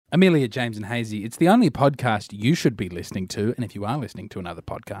Amelia, James and Hazy, it's the only podcast you should be listening to. And if you are listening to another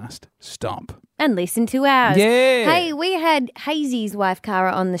podcast, stop. And listen to ours. Yeah. Hey, we had Hazy's wife,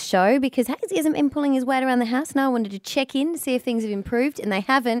 Cara, on the show because Hazy hasn't been pulling his weight around the house, and I wanted to check in to see if things have improved, and they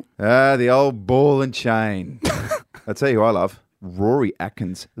haven't. The old ball and chain. I tell you who I love. Rory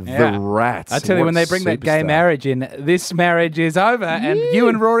Atkins, the Rats. I tell you, What when they bring that gay superstar. marriage in, this marriage is over, and you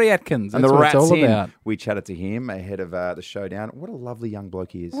and Rory Atkins. And That's the what Rats it's all in. about. We chatted to him ahead of the showdown. What a lovely young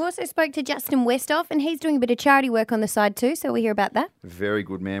bloke he is. We also spoke to Justin Westhoff, and he's doing a bit of charity work on the side too, so we hear about that. Very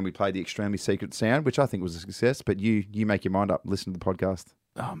good man. We played the Extremely Secret Sound, which I think was a success, but you make your mind up. Listen to the podcast.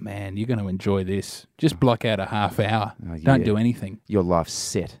 Oh, man, you're going to enjoy this. Just block out a half hour. Oh, yeah. Don't do anything. Your life's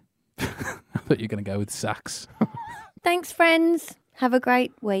set. I thought you were going to go with sucks. Thanks, friends. Have a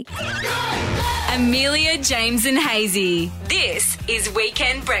great week. Amelia, James and Hazy. This is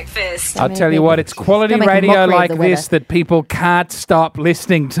Weekend Breakfast. I'll tell you what, it's quality Don't make a radio mockery of like the weather. this that people can't stop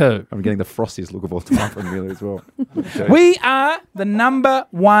listening to. I'm getting the frostiest look of all time from Amelia as well. We are the number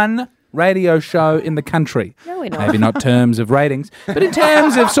one radio show in the country. No, we're not. Maybe not terms of ratings, but in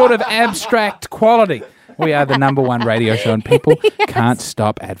terms of sort of abstract quality. We are the number one radio show, and people can't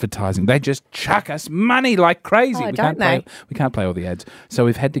stop advertising. They just chuck us money like crazy. Oh, we don't can't they? we can't play all the ads. So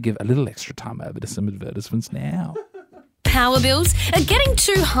we've had to give a little extra time over to some advertisements now. Power bills are getting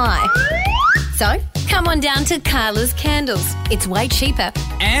too high. So, come on down to Carla's Candles. It's way cheaper.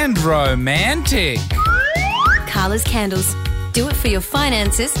 And romantic. Carla's Candles. Do it for your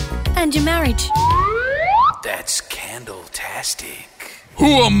finances and your marriage. That's candle-tastic.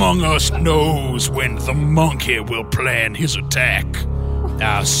 Who among us knows when the monkey will plan his attack?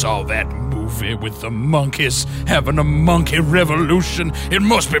 I saw that movie with the monkeys having a monkey revolution. It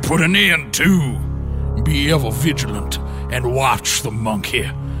must be put an end to. Be ever vigilant and watch the monkey.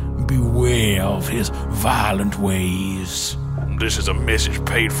 Beware of his violent ways. This is a message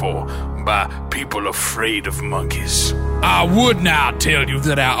paid for by people afraid of monkeys. I would now tell you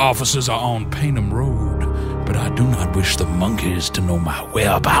that our offices are on Paynham Road, but I do not wish the monkeys to know my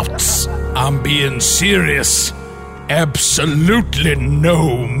whereabouts. I'm being serious. Absolutely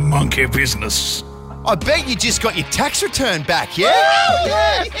no monkey business. I bet you just got your tax return back, yeah?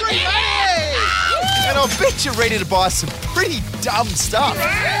 Yeah, and I bet you're ready to buy some pretty dumb stuff.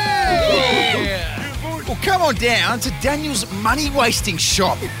 Well, come on down to Daniel's Money Wasting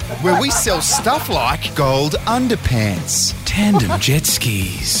Shop, where we sell stuff like gold underpants, Tandem jet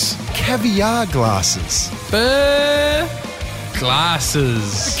skis. caviar glasses.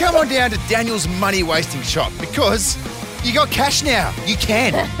 Glasses. Come on down to Daniel's Money Wasting Shop because you got cash now. You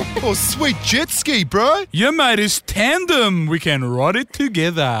can. Oh, sweet jet ski, bro. Your mate is tandem. We can ride it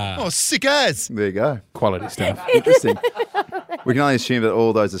together. Oh, sick as. There you go. Quality stuff. Interesting. We can only assume that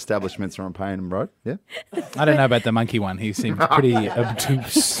all those establishments are on Paynham Road, yeah? I don't know about the monkey one. He seemed pretty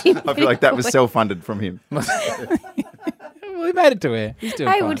obtuse. I feel like that was self-funded from him. Well, he made it to air. He's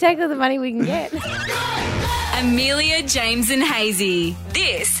doing Hey, fine. we'll take all the money we can get. Amelia, James and Hazy.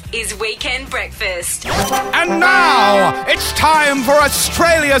 This is Weekend Breakfast. And now it's time for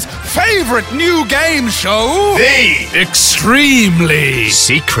Australia's favourite new game show. The Extremely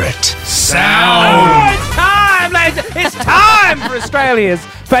Secret Sound. It's time, ladies. It's time for Australia's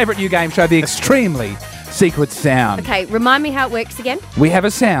favourite new game show, The Extremely Secret Sound. Okay, remind me how it works again. We have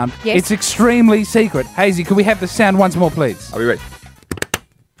a sound. Yes. It's extremely secret. Hazy, could we have the sound once more, please? Are we ready?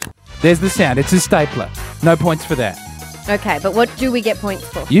 There's the sound. It's a stapler. No points for that. Okay, but what do we get points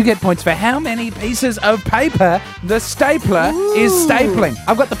for? You get points for how many pieces of paper the stapler is stapling.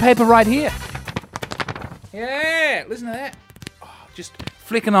 I've got the paper right here. Yeah, listen to that. Oh, just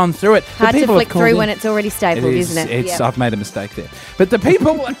flicking on through it. Hard to flick through when it's already stapled, isn't it? It's, I've made a mistake there. But the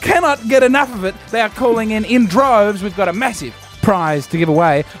people cannot get enough of it. They are calling in droves. We've got a massive prize to give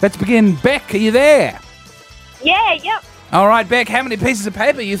away. Let's begin. Beck, are you there? Yeah, yep. All right, Beck, how many pieces of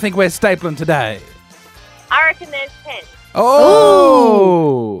paper you think we're stapling today? I reckon there's 10.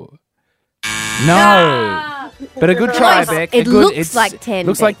 Oh! No. But a good try, Close. Beck. It A good, looks like 10,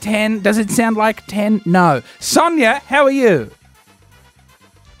 Looks Beck. like 10. Does it sound like 10? No. Sonia, how are you?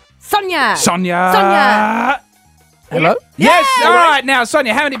 Sonia! Sonia! Hello? Yes! All right, now,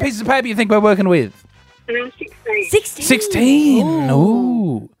 Sonia, how many pieces of paper you think we're working with? 16. 16.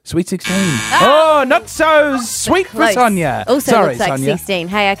 Ooh. Sweet 16. Oh, not so sweet for Close. Sonia. Also Sorry, looks like Sonia. 16.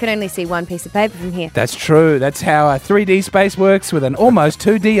 Hey, I can only see one piece of paper from here. That's true. That's how a 3D space works with an almost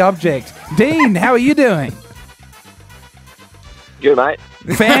 2D object. Dean, how are you doing? Good, mate.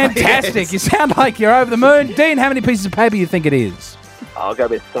 Fantastic. Yes. You sound like you're over the moon. Dean, how many pieces of paper you think it is? I'll go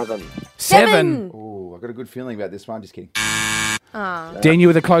with 7. 7. Oh, I've got a good feeling about this one. Just kidding. Dean, you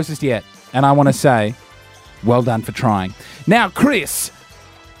were the closest yet. And I want to say, well done for trying. Now, Chris,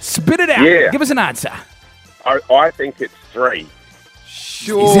 Spit it out. Yeah. Give us an answer. I think it's 3.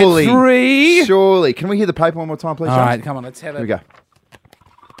 Surely. Is it 3? Surely. Can we hear the paper one more time, please? All James? right, come on, let's have Here we it. go.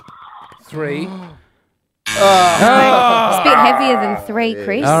 3. It's a bit heavier than 3,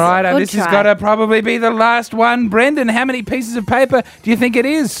 Chris. All right, Good this has try. got to probably be the last one. Brendan, how many pieces of paper do you think it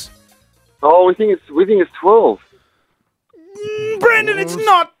is? Oh, we think it's 12. Brendan, it's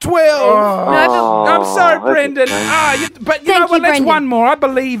not 12. No, I'm sorry, that's Brendan. okay. But you Thank know what? you, Let's Brendan. one more. I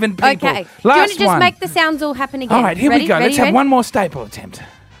believe in but, people. okay. Do you want Last to just one. make the sounds all happen again? All right, here Ready? we go. Ready, Let's have ready? one more staple attempt.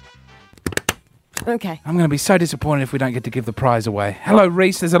 Okay. I'm going to be so disappointed if we don't get to give the prize away. Hello,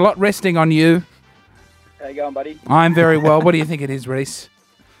 Reese. There's a lot resting on you. How you going, buddy? I'm very well. What do you think it is, Reese?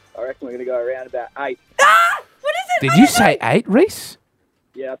 I reckon we're going to go around about 8. What is it? Did you say 8, Reese?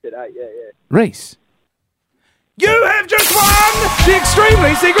 Yeah, I said 8, yeah. Reese. You have just won the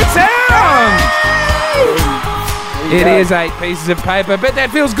extremely secret sound! It is 8 pieces of paper, but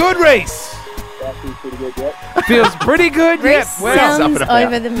that feels good, Reese. That feels pretty good, yeah. Feels pretty good, yep. Reese Well, sounds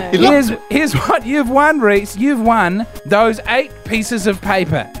over the moon. here's what you've won, Reese. You've won those 8 pieces of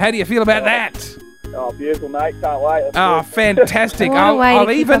paper. How do you feel about that? Oh, beautiful, mate. Can't wait. That's Oh, good. fantastic. What a way to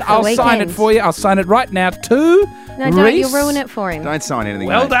kick off the I'll sign it weekend. for you. I'll sign it right now to No, don't. Reese. You'll ruin it for him. Don't sign anything.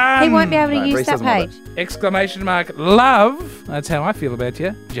 Well mate. done. He won't be able to No, use Reese that doesn't love page. Exclamation mark, love. That's how I feel about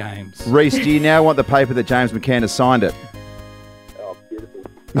you, James. Reese, do you now want the paper that James McCann has signed it? Oh, beautiful.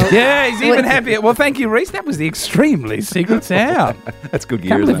 Yeah, he's even happier. Well, thank you, Reese. That was the extremely secret sound. That's good gear,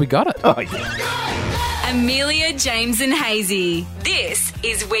 Can't isn't believe we it? got it. Oh, yeah. Amelia, James and Hazy. This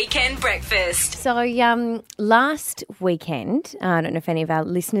is Weekend Breakfast. So, last weekend, I don't know if any of our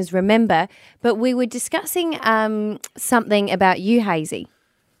listeners remember, but we were discussing something about you, Hazy.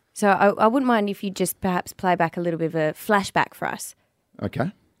 So I wouldn't mind if you just perhaps play back a little bit of a flashback for us.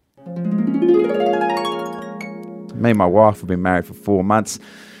 Okay. Me and my wife have been married for 4 months.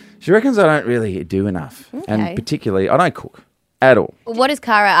 She reckons I don't really do enough. Okay. And particularly, I don't cook at all. What has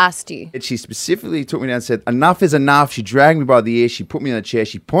Cara asked you? And she specifically took me down and said, enough is enough. She dragged me by the ear. She put me in a chair.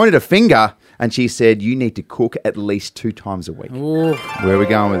 She pointed a finger and she said, you need to cook at least 2 times a week. Ooh. Where are we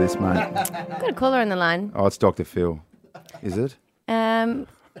going with this, mate? I've got a caller on the line. Oh, it's Dr. Phil. Is it?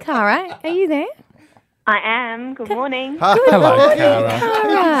 Cara, are you there? I am. Good morning. Hello, Cara.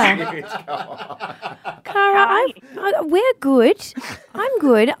 Cara, we're good. I'm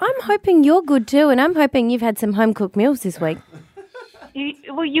good. I'm hoping you're good too, and I'm hoping you've had some home-cooked meals this week.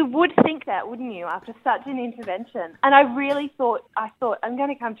 You would think that, wouldn't you, after such an intervention? And I really thought, I'm going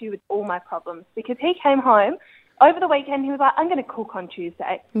to come to you with all my problems, because he came home over the weekend. He was like, I'm going to cook on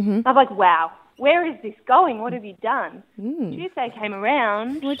Tuesday. Mm-hmm. I was like, wow, where is this going? What have you done? Tuesday came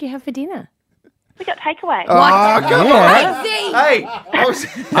around. What did you have for dinner? We got takeaway. Oh, come Yeah. on. Hey.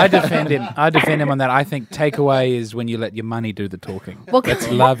 I defend him. I defend him on that. I think takeaway is when you let your money do the talking. Well, That's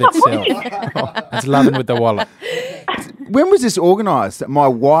love itself. That's loving with the wallet. When was this organised? My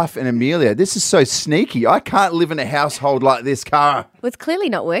wife and Amelia. This is so sneaky. I can't live in a household like this, Cara. Well, it's clearly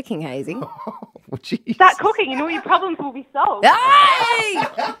not working, Hazy. Oh, jeez. Start cooking and all your problems will be solved. Hey!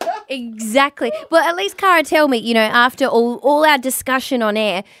 Exactly. Well, at least, Cara, tell me, after all our discussion on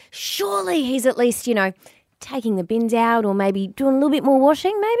air, surely he's at least, taking the bins out or maybe doing a little bit more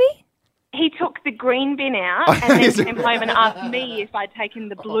washing, maybe? He took the green bin out and then came home and asked me if I'd taken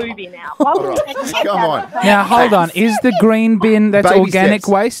the blue bin out. Why would he take the Come on. Now, hold on. Is the green bin, that's Baby organic steps.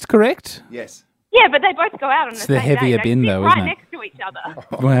 waste, correct? Yes. Yeah, but they both go out on It's the the same heavier day. bin, They sit though, right isn't it? next to each other.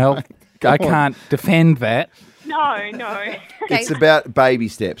 Well, I can't defend that. No. It's about baby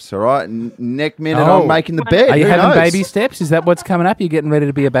steps, all right? Neck minute Oh. on making the bed. Are you Who having knows? baby steps? Is that what's coming up? You're getting ready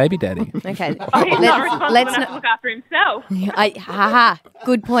to be a baby daddy? Okay. Oh, he's not responsible let's enough to look after himself.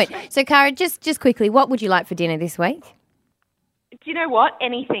 Good point. So, Cara, just quickly, what would you like for dinner this week? Do you know what?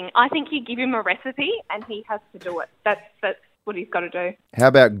 Anything. I think you give him a recipe and he has to do it. That's what he's got to do. How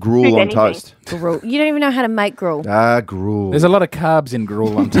about gruel Choose on anything. toast? Gruel. You don't even know how to make gruel. Gruel. There's a lot of carbs in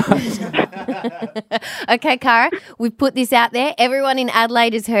gruel on toast. Okay, Cara, we've put this out there. Everyone in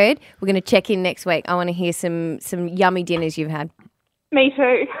Adelaide has heard. We're going to check in next week. I want to hear some yummy dinners you've had. Me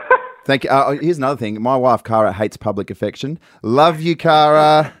too. Thank you. Here's another thing. My wife, Cara, hates public affection. Love you,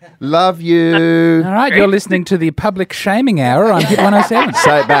 Cara. Love you. All right, you're listening to the Public Shaming Hour on Hit 107.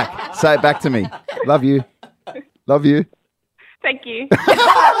 Say it back. Say it back to me. Love you. Love you. Thank you.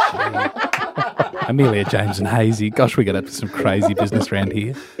 Amelia, James and Hazy. Gosh, we got up to some crazy business around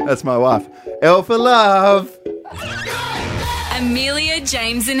here. That's my wife. L for love. Amelia,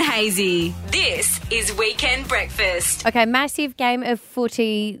 James and Hazy. This is Weekend Breakfast. Okay, massive game of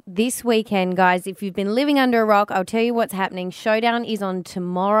footy this weekend, guys. If you've been living under a rock, I'll tell you what's happening. Showdown is on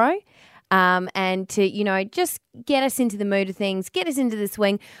tomorrow. and to, just get us into the mood of things, get us into the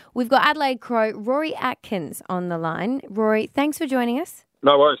swing. We've got Adelaide Crow, Rory Atkins on the line. Rory, thanks for joining us.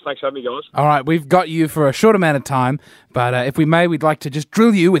 No worries. Thanks for having me, guys. All right, we've got you for a short amount of time, but if we may, we'd like to just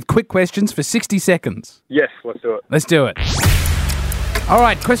drill you with quick questions for 60 seconds. Yes, let's do it. Let's do it. All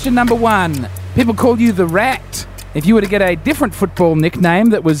right, question number 1. People call you the Rat. If you were to get a different football nickname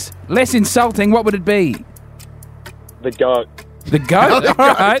that was less insulting, what would it be? The GOAT. The GOAT?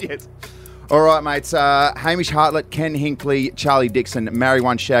 All right. Yes. All right, mates. Hamish Hartlett, Ken Hinkley, Charlie Dixon. Marry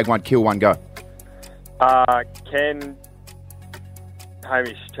one, shag one, kill one, go. Ken,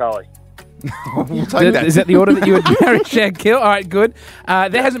 Hamish, Charlie. We'll take that. Is that the order that you would marry, shag, kill? All right, good.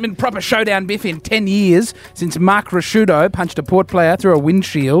 There hasn't been proper showdown biff in 10 years since Mark Rasciuto punched a Port player through a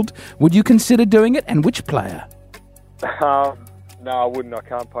windshield. Would you consider doing it, and which player? No, I wouldn't. I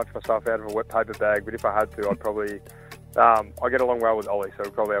can't punch myself out of a wet paper bag, but if I had to, I'd probably... I get along well with Ollie, so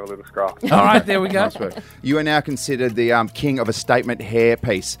we'll probably have a little scrap. All right, there we go. Nice work. You are now considered the king of a statement hair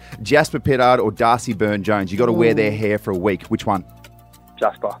piece. Jasper Pittard or Darcy Byrne-Jones. You got to wear their hair for a week. Which one?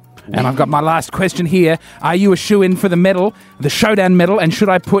 Jasper. And I've got my last question here. Are you a shoo-in for the medal, the showdown medal, and should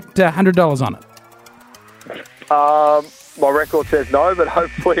I put $100 on it? My record says no, but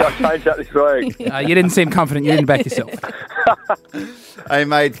hopefully I'll change that this week. You didn't seem confident. You didn't back yourself. Hey,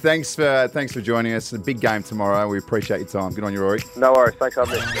 mate, thanks for joining us. A big game tomorrow. We appreciate your time. Good on you, Rory. No worries. Thanks for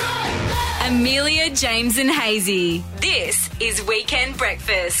having me. Amelia, James and Hazy. This is Weekend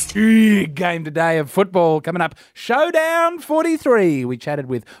Breakfast. Big game today of football coming up. Showdown 43. We chatted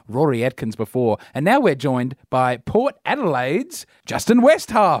with Rory Atkins before, and now we're joined by Port Adelaide's Justin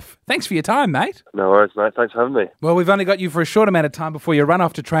Westhalf. Thanks for your time, mate. No worries, mate. Thanks for having me. Well, we've only got you for a short amount of time before you run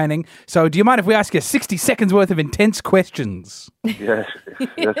off to training, so do you mind if we ask you 60 seconds worth of intense questions? Yes,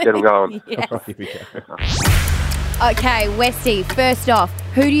 let's get them going. Okay, Westy, first off,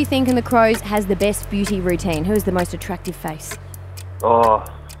 who do you think in the Crows has the best beauty routine? Who has the most attractive face? Oh,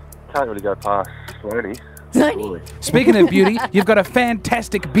 can't really go past Slaney. Slaney? Speaking of beauty, you've got a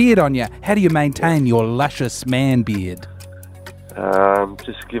fantastic beard on you. How do you maintain your luscious man beard?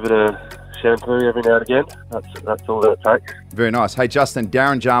 Just give it a shampoo every now and again. That's all that it takes. Very nice. Hey, Justin,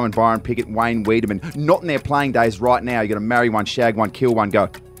 Darren Jarman, Byron Pickett, Wayne Wiedemann, not in their playing days right now. You're going to marry one, shag one, kill one, go.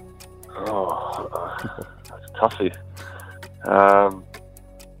 Oh, that's toughie.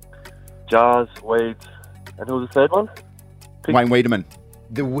 Jars, Weeds, and who was the third one? Wayne Wiedemann.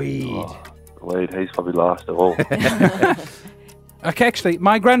 The weed. Oh, Weed, he's probably last of all. Okay, actually,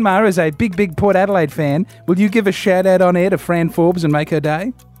 my grandma is a big Port Adelaide fan. Will you give a shout-out on air to Fran Forbes and make her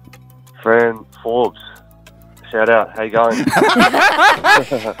day? Fran Forbes, shout out. How you going?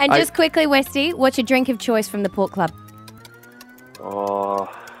 And just quickly, Westy, what's your drink of choice from the Port Club? Oh,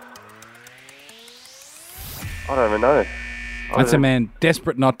 I don't even know. That's a man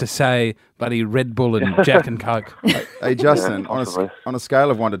desperate not to say bloody Red Bull and Jack and Coke. Hey, Justin, Yeah, on possibly. a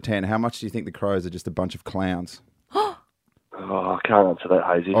scale of 1 to 10, how much do you think the Crows are just a bunch of clowns? Oh, I can't answer that,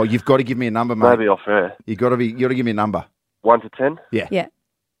 Hazy. Oh, you've got to give me a number, mate. Maybe off air. You got to give me a number. 1 to 10? Yeah. Yeah.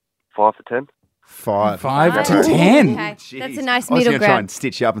 5 to 10? 5. 5 to 10. Okay, Jeez. that's a nice I was middle going to try ground. and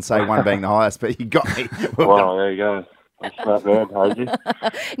stitch you up and say 1 being the highest, but you got me. Well done. Wow, there you go. That's smart man, Hazy.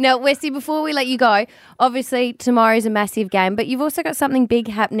 Now, Westy, before we let you go, obviously tomorrow's a massive game, but you've also got something big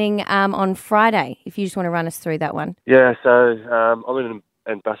happening on Friday, if you just want to run us through that one. Yeah, so I'm an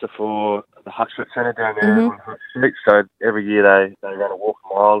ambassador for the Hut Street Centre down there on Hut Street. So every year they run a walk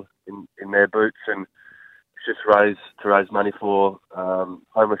a mile in their boots, and it's just to raise money for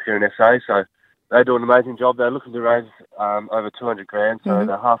homeless here in SA. So they do an amazing job. They're looking to raise over 200 grand. So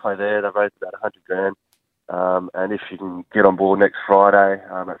they're halfway there. They've raised about 100 grand. And if you can get on board next Friday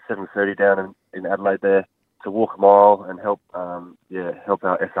at 7:30 down in Adelaide there to walk a mile and help our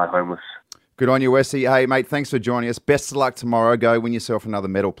SA homeless. Good on you, Wesley. Hey, mate, thanks for joining us. Best of luck tomorrow. Go win yourself another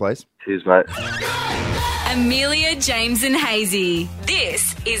medal, please. Cheers, mate. Amelia, James and Hazy.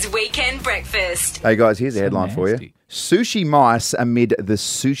 This is Weekend Breakfast. Hey, guys, here's the headline for you. nasty. Sushi mice amid the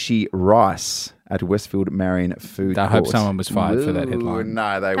sushi rice at Westfield Marion Food I hope Court. someone was fired for that headline.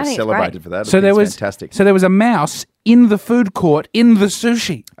 No, they were think it's celebrated great. for that. So there was fantastic. So there was a mouse in the food court in the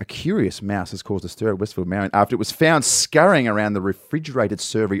sushi. A curious mouse has caused a stir at Westfield Marion after it was found scurrying around the refrigerated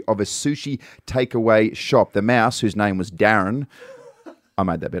survey of a sushi takeaway shop. The mouse, whose name was Darren, I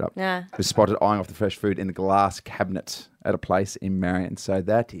made that bit up, Yeah. was spotted eyeing off the fresh food in the glass cabinet at a place in Marion. So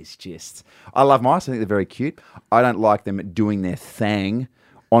that is just... I love mice. I think they're very cute. I don't like them doing their thing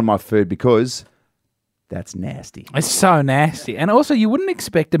on my food because... that's nasty. It's so nasty. And also, you wouldn't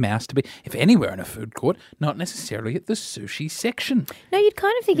expect a mouse to be, if anywhere in a food court, not necessarily at the sushi section. No, you'd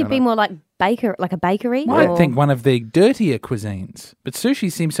kind of think it'd be more like like a bakery? I or- think one of the dirtier cuisines. But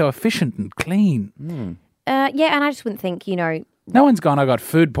sushi seems so efficient and clean. Yeah, and I just wouldn't think, No one's gone, I got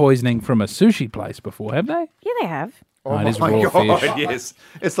food poisoning from a sushi place before, have they? Yeah, they have. Oh, it is my raw God, fish. yes.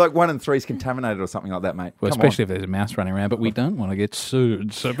 It's like 1 in 3 is contaminated or something like that, mate. Well, Come especially if there's a mouse running around, but we don't want to get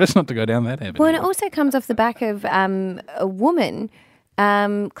sued, so best not to go down that avenue. Well, and it also comes off the back of a woman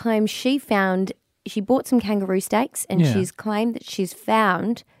claims she bought some kangaroo steaks and Yeah. she's claimed that she's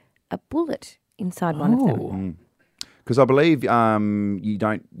found a bullet inside one of them. Oh, Because I believe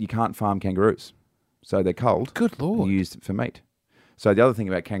you can't farm kangaroos, so they're cold. Good Lord. And used for meat. So the other thing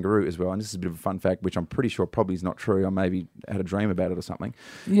about kangaroo as well, and this is a bit of a fun fact, which I'm pretty sure probably is not true. I maybe had a dream about it or something.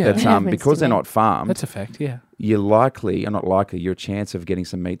 Yeah. That, It happens because to they're me. not farmed, that's a fact, yeah. you're a chance of getting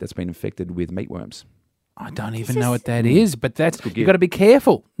some meat that's been infected with meatworms. I don't even know what that is, but that's good you've gift. got to be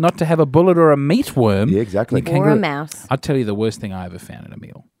careful not to have a bullet or a meatworm. Yeah, exactly. in the Or a kangaroo. mouse. I'll tell you the worst thing I ever found in a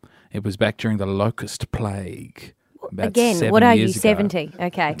meal. It was back during the locust plague. About Again, 7 what are you, years ago. 70?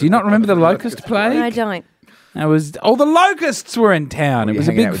 Okay. Do you not remember the locust plague? No, I don't. It was all the locusts were in town. Were It you was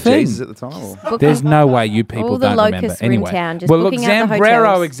a hanging big out with thing. Jesus at the time? Or? There's no way you people All the don't remember. locusts were in Anyway, town, just well, look, booking out the Zambrero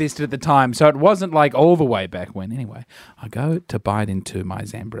hotels. existed at the time, so it wasn't like all the way back when. Anyway, I go to bite into my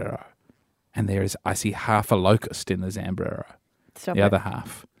Zambrero, and I see half a locust in the Zambrero. Stop The it. other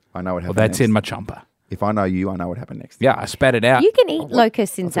half. I know what Well, happened that's next. in my chomper. If I know you, I know what happened next. Yeah, I spat it out. You can eat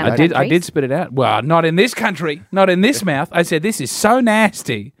locusts in some I did countries. spit it out. Well, not in this country, not in this mouth. I said this is so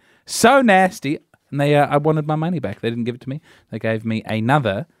nasty, and I wanted my money back. They didn't give it to me. They gave me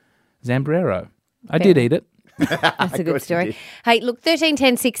another Zambrero. I did eat it. That's a good story. Hey, look, 13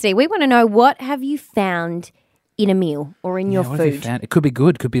 10 60. We want to know, what have you found in a meal or in your What have you food? found? It could be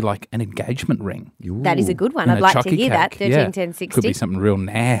good. Could be like an engagement ring. That is a good one. And I'd a like to chocky hear that. cake. 13 10 60. Could be something real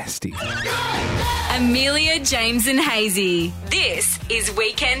nasty. Amelia, James, and Hazy. This is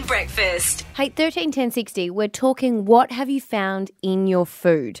Weekend Breakfast. Hey, 13 10 60. We're talking, what have you found in your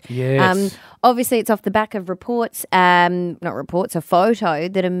food? Yes. Obviously, it's off the back of reports, not reports, a photo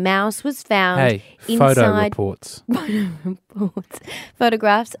that a mouse was found Hey, photo inside reports.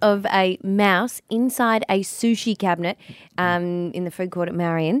 photographs of a mouse inside a sushi cabinet in the food court at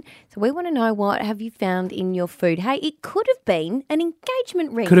Marion. So we want to know, what have you found in your food? Hey, it could have been an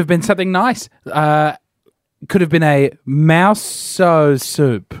engagement ring. Could have been something nice. Could have been a mouse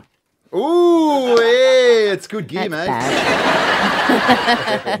soup. Ooh, yeah, it's good gear, mate.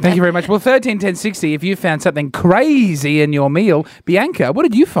 Thank you very much. Well, 13 10 60, if you found something crazy in your meal, Bianca, what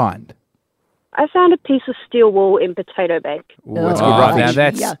did you find? I found a piece of steel wool in potato bake. Ooh, that's good now roughage.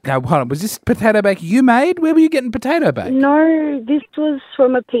 that's now, hold on, was this potato bake you made? Where were you getting potato bake? No, this was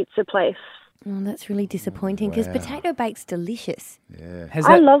from a pizza place. Oh, that's really disappointing, because potato bake's delicious. Has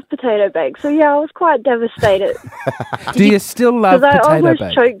I that, love potato bake, so yeah, I was quite devastated do you still love because I potato almost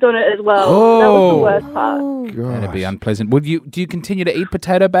bake? choked on it as well. Oh. That was the worst part. That'd be unpleasant. Do you continue to eat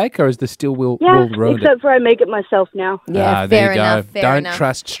potato bake, or is the steel will Yeah, ruined it? except for I make it myself now. Yeah, There fair you go. enough. Fair Don't enough.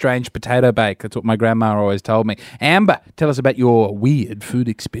 trust strange potato bake. That's what my grandma always told me. Amber, tell us about your weird food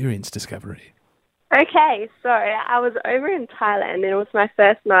experience discovery. Okay, so I was over in Thailand and it was my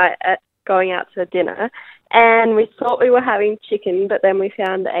first night at going out to dinner, and we thought we were having chicken, but then we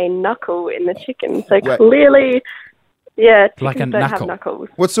found a knuckle in the chicken. So Wait. clearly, yeah, chickens Like a don't have knuckle. knuckles.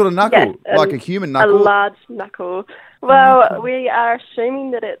 What sort of knuckle? Yeah, Like a human knuckle? A large knuckle. Well, we are assuming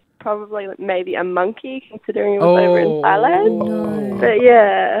that it's probably maybe a monkey, considering it was over in Thailand. But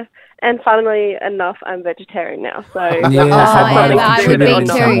yeah. And funnily enough, I'm vegetarian now, so Yes, Oh, that might yeah, I have would contributed be in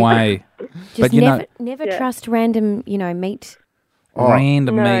some too. way. Just But you know, never Yeah. trust random, meat.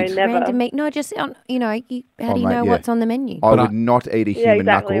 random No, meat. never. Random meat. No, just, how do you mate, know yeah. what's on the menu? I But would not eat a human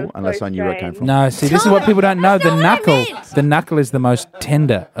exactly, it knuckle was unless so I knew where it came strange. from. No, see, this is what people don't know. The not what I knuckle, meant. the knuckle is the most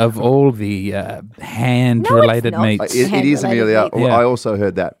tender of all the hand-related not. meats. It is, Hand-related Amelia. meat. Yeah. I also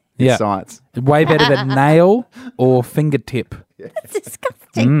heard that. It's Yeah. science. Way better than nail or fingertip. That's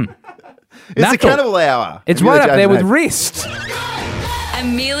disgusting. It's a Knuckle. cannibal hour. It's Amelia right up there James with and wrist.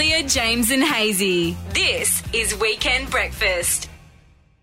 Amelia, James, and Hazy. This is Weekend Breakfast.